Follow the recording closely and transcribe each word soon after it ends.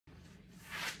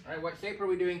All right, what shape are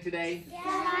we doing today?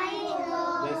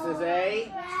 Triangle. This is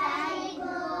a?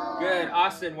 Triangle. Good.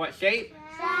 Austin, what shape?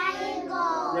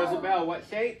 Triangle. Rosabelle, what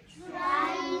shape?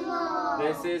 Triangle.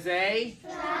 This is a?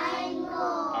 Triangle.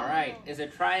 All right. Is a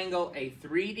triangle a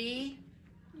 3D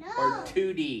or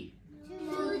 2D?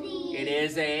 2D. It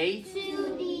is a?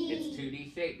 2D. It's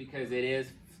 2D shape because it is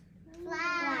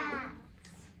Flat.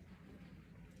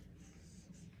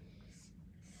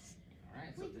 all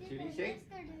right, so it's a 2D shape.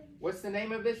 What's the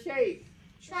name of this shape?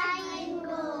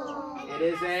 Triangle. It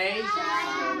is a?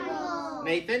 Triangle.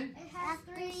 Nathan? It has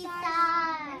 3 sides.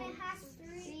 And it has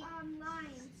 3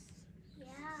 lines.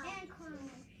 Yeah. And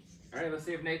corners. All right, let's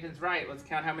see if Nathan's right. Let's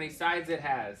count how many sides it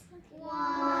has.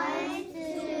 1, 2,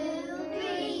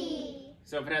 3.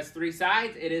 So if it has 3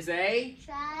 sides, it is a?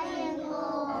 Triangle.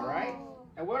 All right.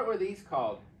 And what were these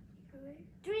called?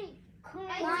 3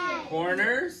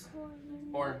 Corners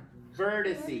or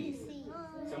vertices?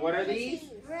 So what are these?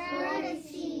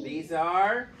 Vertices. These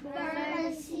are?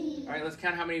 Vertices. All right, let's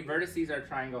count how many vertices our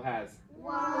triangle has.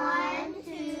 1,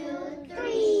 2,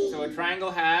 3. So a triangle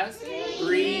has 3.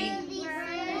 Vertices.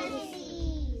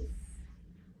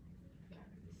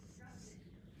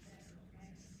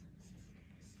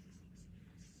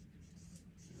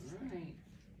 All right.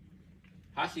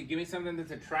 Hashi, give me something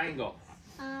that's a triangle.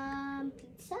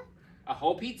 Pizza? A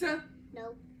whole pizza?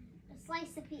 No. A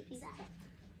slice of pizza.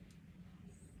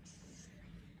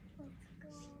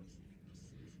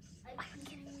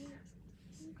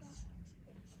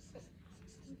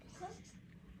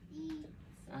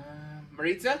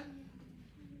 Maritza?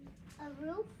 A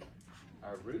roof?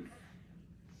 A roof.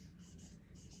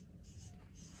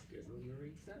 Good one,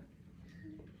 Maritza.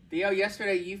 Theo,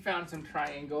 yesterday you found some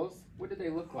triangles. What did they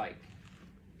look like?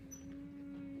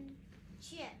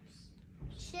 Chips.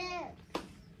 Chips.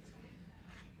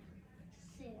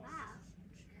 Wow.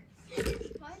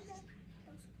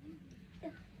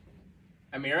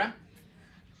 Amira?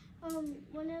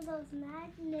 One of those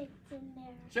magnets in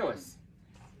there. Show us.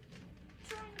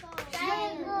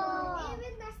 Triangle.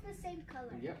 Even that's the same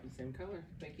color. Yep, the same color.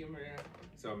 Thank you, Amira.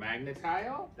 So a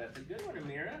magnetile. That's a good one,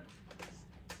 Amira.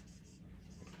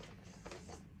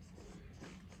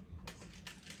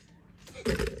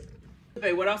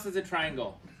 Okay, what else is a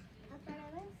triangle?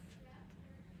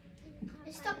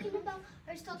 It's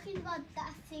talking about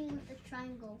that thing with the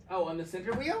triangle. Oh, on the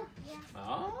center wheel? Yeah.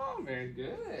 Oh, very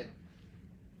good.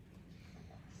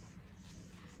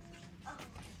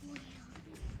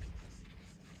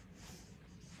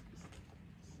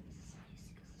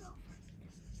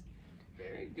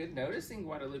 Very good noticing,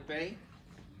 Guadalupe.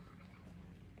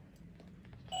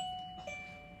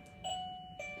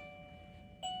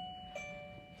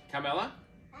 Camilla?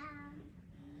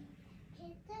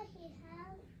 Can't he have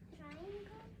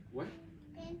triangle? What?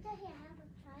 Can't he have a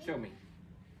triangle? Show me.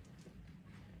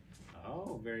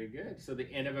 Oh, very good. So the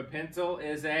end of a pencil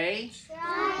is a?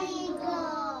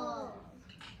 Triangle.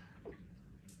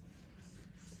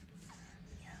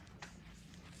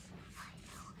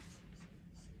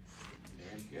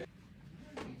 Very good.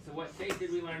 So what shape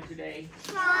did we learn today?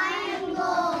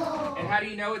 Triangle. And how do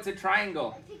you know it's a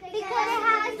triangle? Because it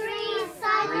has 3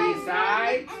 sides. 3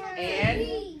 sides and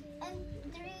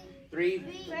three 3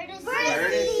 vertices.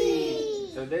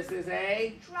 vertices. So this is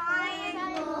a?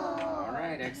 Triangle. All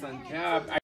right, excellent job.